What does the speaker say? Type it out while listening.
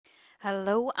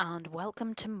Hello and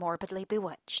welcome to Morbidly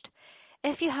Bewitched.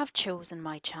 If you have chosen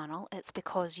my channel, it's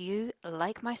because you,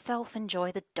 like myself,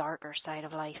 enjoy the darker side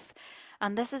of life,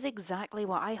 and this is exactly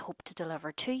what I hope to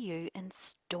deliver to you in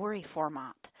story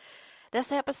format.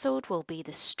 This episode will be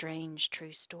the strange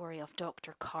true story of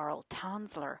Dr. Karl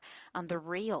Tanzler and the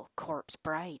real corpse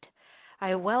bride.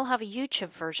 I will have a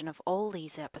YouTube version of all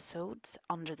these episodes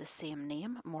under the same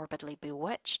name, Morbidly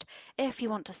Bewitched, if you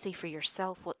want to see for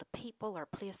yourself what the people or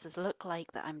places look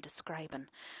like that I'm describing.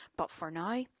 But for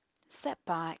now, sit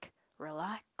back,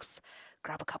 relax,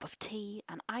 grab a cup of tea,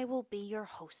 and I will be your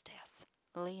hostess,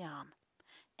 Leanne.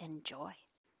 Enjoy.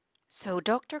 So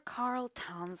Dr. Karl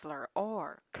Tanzler,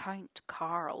 or Count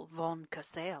Karl von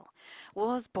Cosel,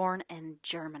 was born in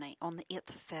Germany on the 8th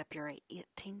of February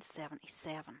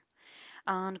 1877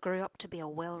 and grew up to be a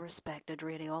well-respected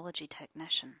radiology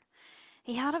technician.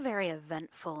 He had a very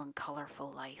eventful and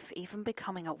colourful life, even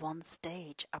becoming at one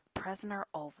stage a prisoner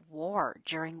of war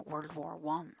during World War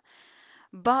I.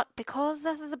 But because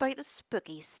this is about the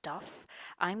spooky stuff,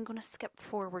 I'm going to skip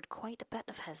forward quite a bit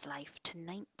of his life to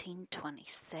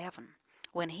 1927,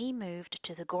 when he moved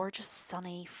to the gorgeous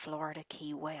sunny Florida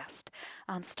Key West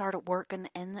and started working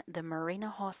in the Marina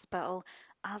Hospital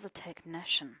as a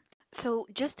technician. So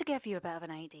just to give you a bit of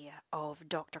an idea of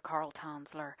Dr. Karl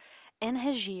Tanzler, in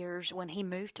his years when he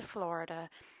moved to Florida,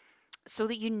 so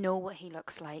that you know what he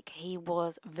looks like, he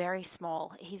was very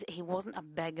small. He wasn't a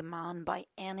big man by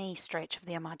any stretch of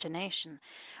the imagination.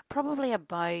 Probably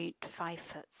about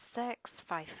 5'6",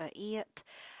 5'8",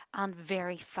 and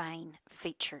very fine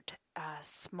featured.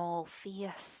 Small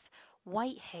face,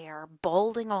 white hair,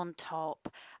 balding on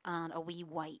top, and a wee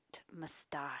white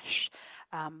moustache.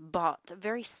 But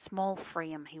very small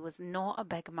frame. He was not a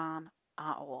big man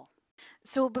at all.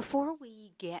 So before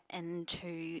we get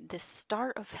into the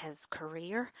start of his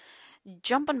career,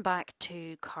 jumping back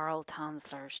to Karl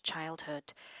Tanzler's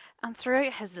childhood, and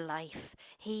throughout his life,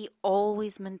 he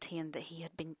always maintained that he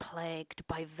had been plagued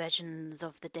by visions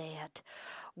of the dead,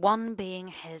 one being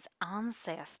his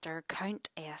ancestor,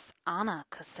 Countess Anna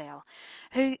Cosel,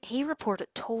 who he reported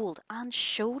told and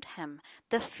showed him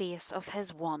the face of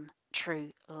his one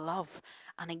true love,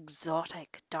 an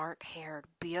exotic, dark-haired,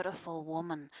 beautiful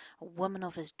woman, a woman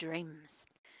of his dreams.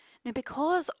 Now,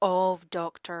 because of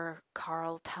Dr.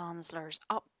 Karl Tanzler's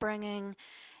upbringing,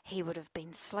 he would have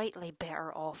been slightly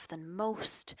better off than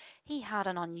most. He had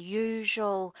an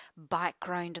unusual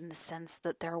background in the sense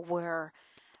that there were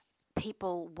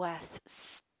people with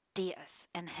status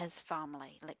in his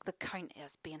family, like the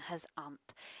Countess being his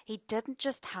aunt. He didn't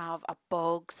just have a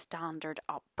bog standard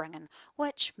upbringing,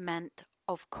 which meant,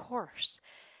 of course,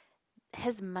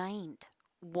 his mind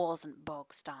wasn't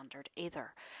bog standard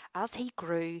either. As he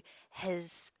grew,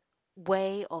 his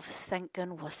way of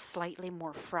thinking was slightly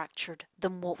more fractured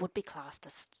than what would be classed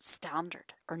as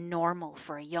standard or normal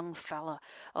for a young fella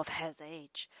of his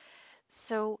age.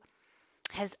 So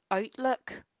his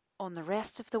outlook on the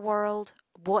rest of the world,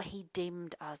 what he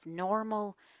deemed as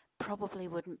normal, probably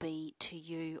wouldn't be to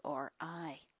you or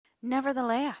I.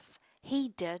 Nevertheless, he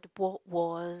did what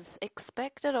was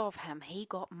expected of him. He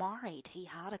got married. He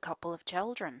had a couple of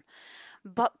children.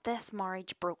 But this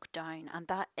marriage broke down, and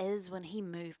that is when he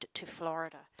moved to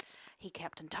Florida. He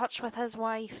kept in touch with his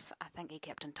wife. I think he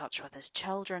kept in touch with his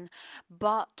children.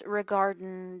 But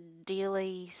regarding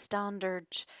daily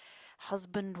standard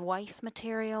husband-wife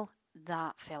material,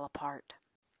 that fell apart.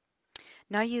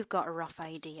 Now you've got a rough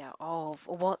idea of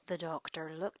what the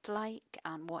doctor looked like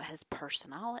and what his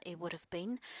personality would have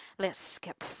been. Let's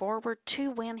skip forward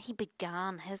to when he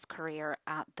began his career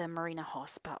at the Marina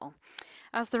Hospital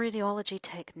as the radiology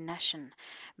technician,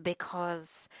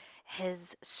 because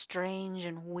his strange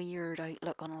and weird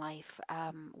outlook on life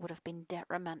would have been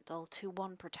detrimental to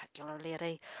one particular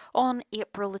lady. On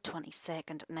April the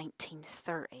 22nd,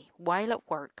 1930, while at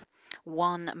work,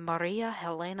 one Maria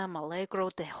Helena Malegro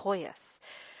de Hoyos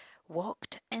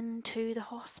walked into the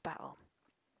hospital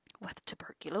with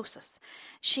tuberculosis.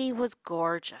 She was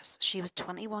gorgeous. She was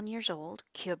 21 years old,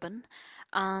 Cuban,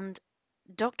 and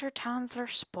Dr. Tanzler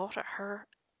spotted her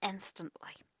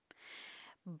instantly.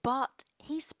 But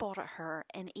he spotted her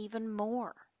in even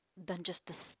more than just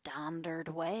the standard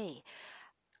way.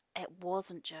 It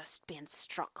wasn't just being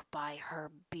struck by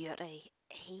her beauty.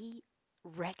 He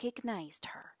recognized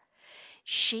her.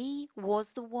 She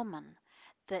was the woman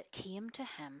that came to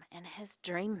him in his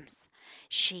dreams.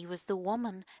 She was the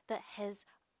woman that his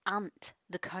aunt,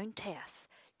 the Countess,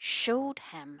 showed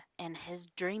him in his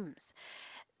dreams.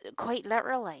 Quite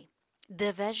literally,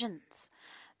 the visions.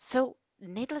 So,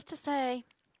 needless to say,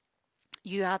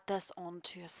 you add this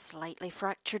onto a slightly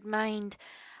fractured mind,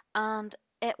 and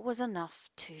it was enough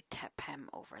to tip him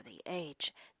over the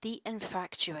edge. The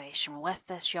infatuation with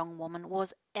this young woman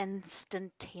was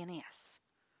instantaneous.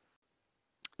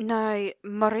 Now,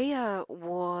 Maria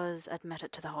was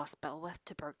admitted to the hospital with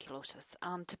tuberculosis,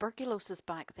 and tuberculosis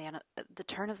back then, at the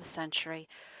turn of the century,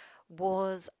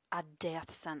 was a death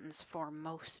sentence for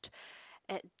most.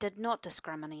 It did not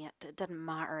discriminate. It didn't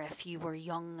matter if you were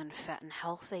young and fit and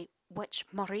healthy, which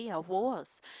Maria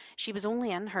was. She was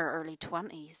only in her early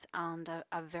 20s and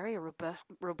a very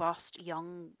robust,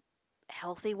 young,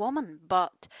 healthy woman,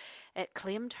 but it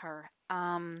claimed her.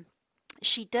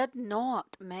 She did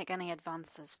not make any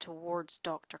advances towards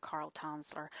Dr. Karl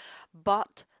Tanzler,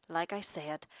 but, like I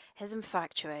said, his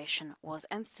infatuation was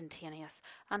instantaneous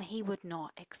and he would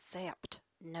not accept,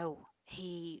 no,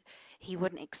 he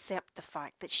wouldn't accept the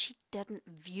fact that she didn't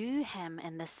view him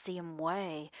in the same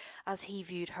way as he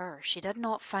viewed her. She did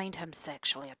not find him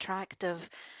sexually attractive.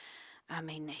 I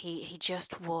mean, he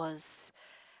just was,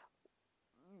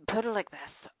 put it like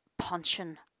this,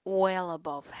 punching well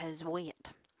above his weight.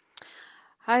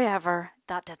 However,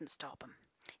 that didn't stop him.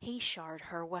 He showered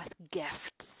her with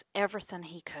gifts, everything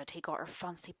he could. He got her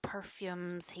fancy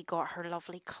perfumes, he got her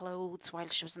lovely clothes while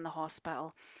she was in the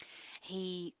hospital.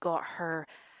 He got her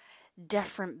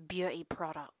different beauty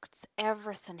products,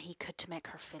 everything he could to make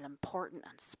her feel important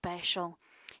and special.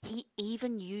 He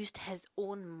even used his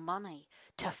own money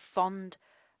to fund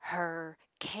her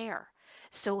care.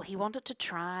 So he wanted to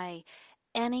try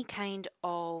any kind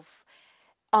of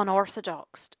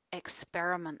unorthodox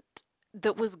experiment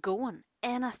that was going,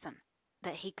 anything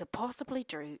that he could possibly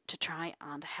do to try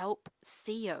and help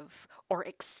save or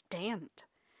extend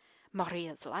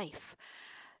Maria's life.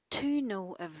 To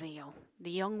no avail.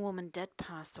 The young woman did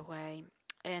pass away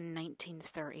in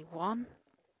 1931,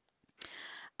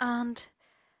 and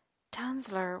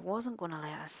Tanzler wasn't going to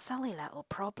let a silly little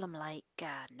problem like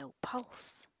no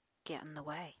pulse get in the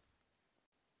way.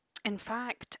 In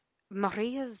fact,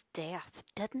 Maria's death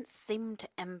didn't seem to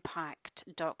impact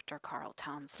Dr. Karl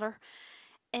Tanzler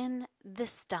in the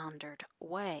standard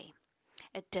way.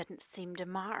 It didn't seem to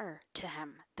matter to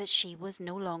him that she was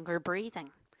no longer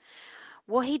breathing.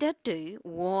 What he did do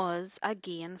was,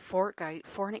 again, fork out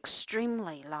for an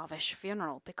extremely lavish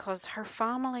funeral because her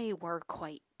family were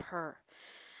quite poor.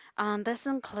 And this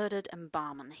included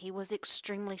embalming. He was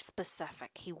extremely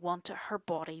specific. He wanted her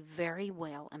body very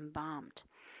well embalmed.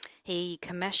 He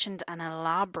commissioned an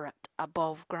elaborate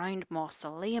above-ground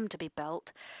mausoleum to be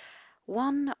built,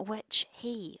 one which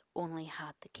he only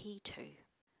had the key to.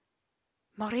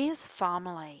 Maria's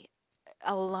family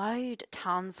allowed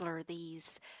Tanzler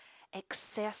these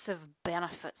excessive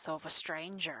benefits of a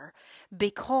stranger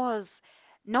because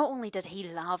not only did he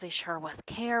lavish her with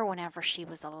care whenever she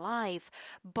was alive,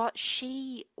 but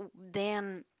she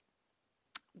then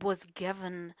was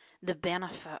given the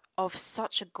benefit of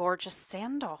such a gorgeous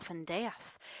send-off in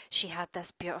death. She had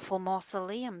this beautiful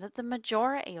mausoleum that the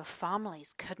majority of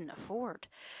families couldn't afford,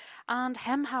 and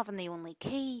him having the only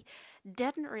key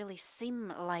didn't really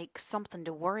seem like something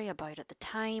to worry about at the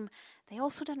time. They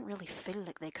also didn't really feel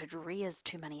like they could raise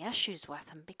too many issues with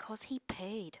him because he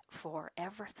paid for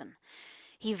everything.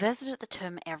 He visited the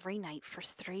tomb every night for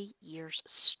 3 years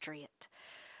straight.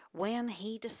 When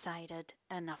he decided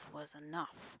enough was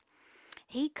enough,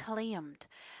 he claimed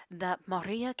that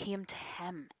Maria came to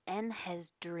him in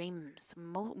his dreams,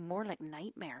 more like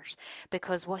nightmares,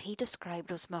 because what he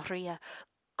described was Maria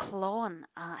clawing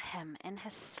at him in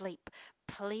his sleep,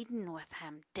 pleading with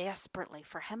him desperately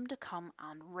for him to come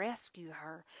and rescue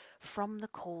her from the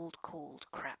cold, cold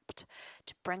crypt,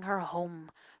 to bring her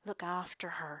home, look after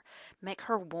her, make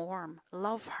her warm,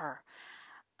 love her.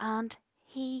 And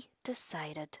he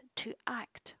decided to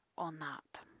act on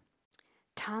that.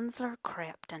 Tanzler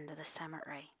crept into the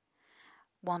cemetery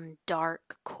one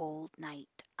dark, cold night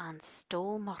and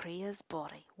stole Maria's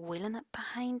body, wheeling it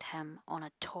behind him on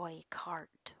a toy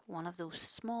cart, one of those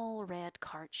small red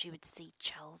carts you would see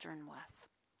children with.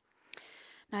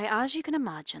 Now, as you can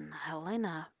imagine,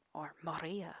 Helena, or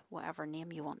Maria, whatever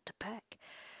name you want to pick,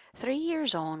 3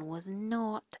 years on was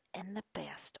not in the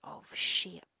best of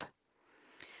shape.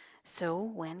 So,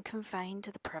 when confined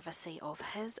to the privacy of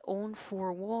his own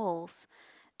four walls,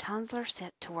 Tanzler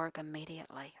set to work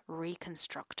immediately,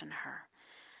 reconstructing her.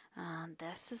 And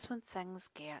this is when things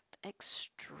get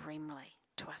extremely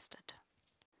twisted.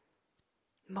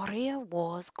 Maria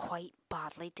was quite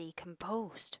badly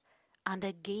decomposed, and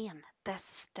again, this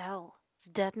still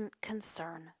didn't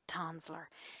concern Tanzler.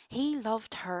 He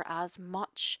loved her as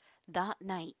much that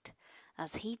night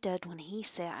as he did when he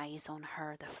set eyes on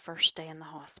her the first day in the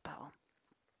hospital.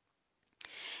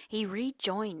 He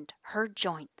rejoined her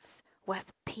joints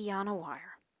with piano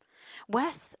wire,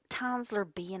 With Tanzler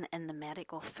being in the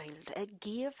medical field, it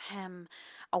gave him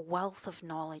a wealth of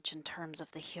knowledge in terms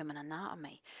of the human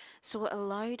anatomy, so it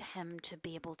allowed him to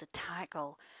be able to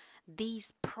tackle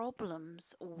these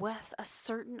problems with a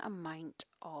certain amount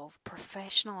of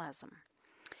professionalism.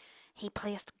 He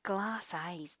placed glass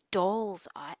eyes, doll's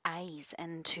eyes,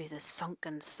 into the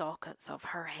sunken sockets of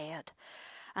her head,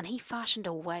 and he fashioned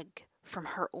a wig from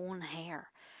her own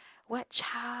hair, which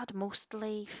had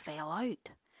mostly fell out.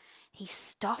 He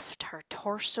stuffed her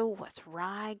torso with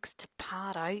rags to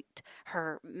pad out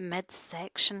her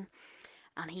midsection,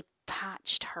 and he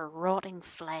patched her rotting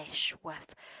flesh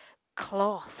with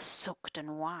cloth soaked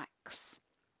in wax.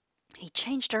 He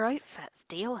changed her outfits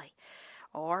daily,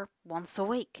 or once a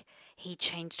week. He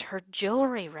changed her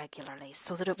jewellery regularly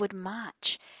so that it would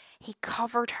match. He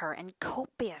covered her in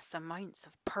copious amounts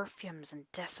of perfumes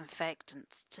and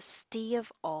disinfectants to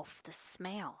stave off the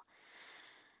smell.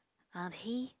 And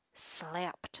he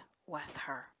slept with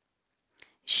her.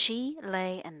 She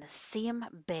lay in the same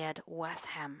bed with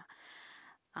him,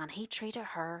 and he treated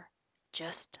her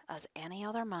just as any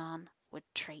other man would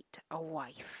treat a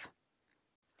wife.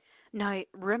 Now,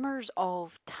 rumours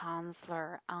of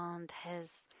Tanzler and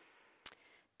his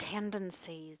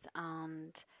tendencies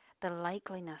and the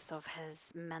likeliness of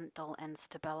his mental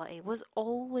instability was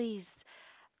always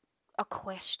a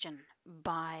question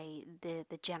by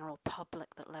the general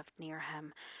public that lived near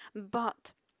him,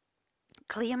 but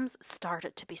claims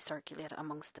started to be circulated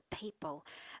amongst the people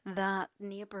that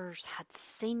neighbours had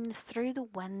seen through the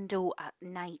window at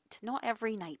night, not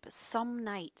every night, but some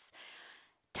nights,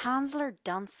 Tanzler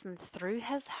dancing through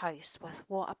his house with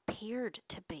what appeared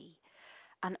to be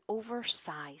an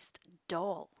oversized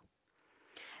doll.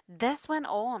 This went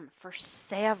on for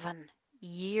 7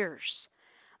 years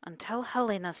until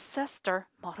Helena's sister,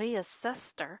 Maria's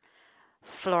sister,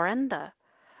 Florinda,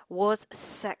 was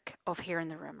sick of hearing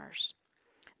the rumours.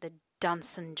 The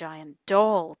dancing giant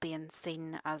doll being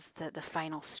seen as the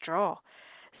final straw,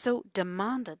 so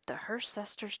demanded that her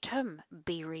sister's tomb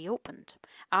be reopened.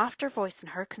 After voicing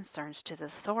her concerns to the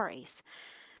authorities,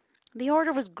 the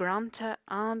order was granted,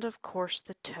 and of course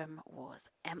the tomb was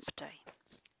empty.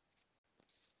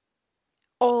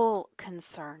 All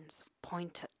concerns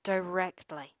pointed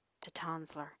directly to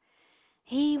Tanzler.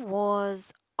 He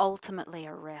was ultimately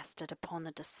arrested upon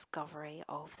the discovery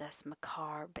of this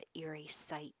macabre but eerie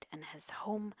sight in his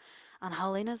home, and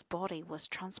Helena's body was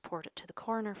transported to the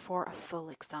coroner for a full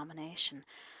examination.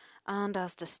 And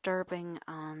as disturbing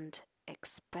and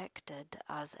expected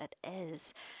as it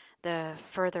is, the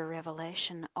further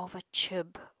revelation of a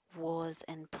tube was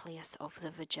in place of the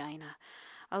vagina.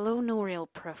 Although no real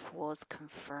proof was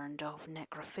confirmed of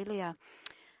necrophilia,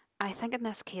 I think in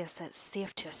this case it's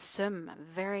safe to assume,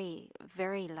 very,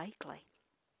 very likely.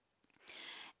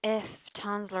 If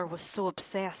Tanzler was so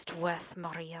obsessed with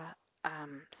Maria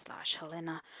 /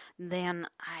 Helena, then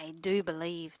I do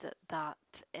believe that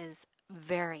is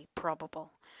very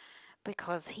probable,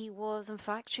 because he was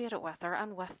infatuated with her,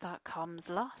 and with that comes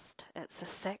lust. It's a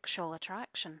sexual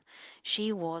attraction.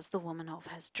 She was the woman of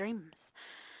his dreams.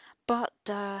 But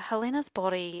Helena's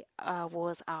body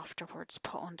was afterwards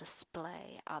put on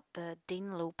display at the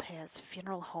Dean Lopez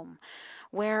funeral home,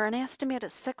 where an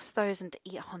estimated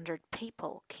 6,800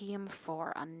 people came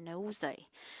for a nosy.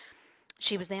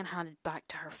 She was then handed back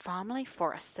to her family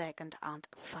for a second and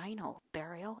final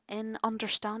burial in,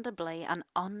 understandably, an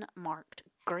unmarked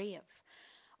grave.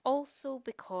 Also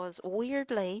because,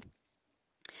 weirdly,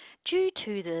 due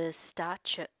to the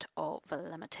statute of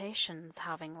limitations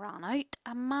having run out,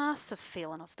 a massive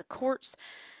failing of the courts,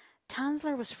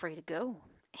 Tanzler was free to go.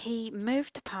 He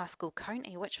moved to Pasco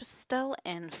County, which was still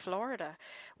in Florida,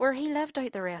 where he lived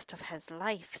out the rest of his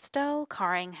life, still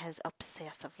carrying his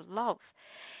obsessive love.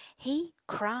 He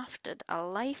crafted a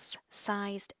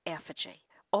life-sized effigy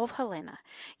of Helena,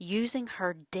 using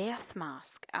her death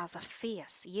mask as a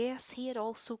face. Yes, he had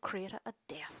also created a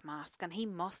death mask, and he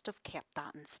must have kept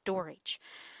that in storage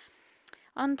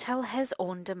until his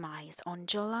own demise on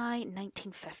July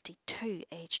 1952,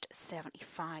 aged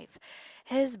 75.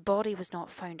 His body was not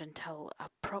found until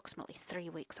approximately 3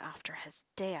 weeks after his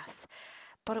death,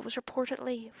 but it was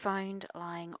reportedly found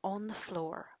lying on the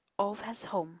floor of his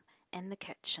home in the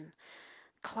kitchen,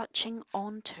 clutching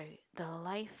onto the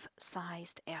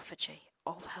life-sized effigy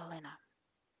of Helena.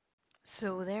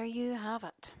 So there you have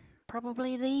it.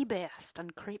 Probably the best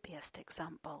and creepiest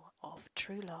example of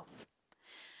true love.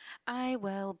 I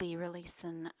will be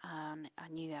releasing a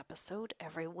new episode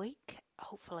every week,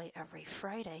 hopefully every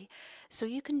Friday, so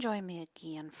you can join me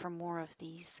again for more of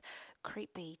these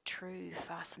creepy, true,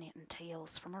 fascinating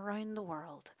tales from around the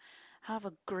world. Have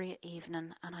a great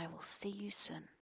evening, and I will see you soon.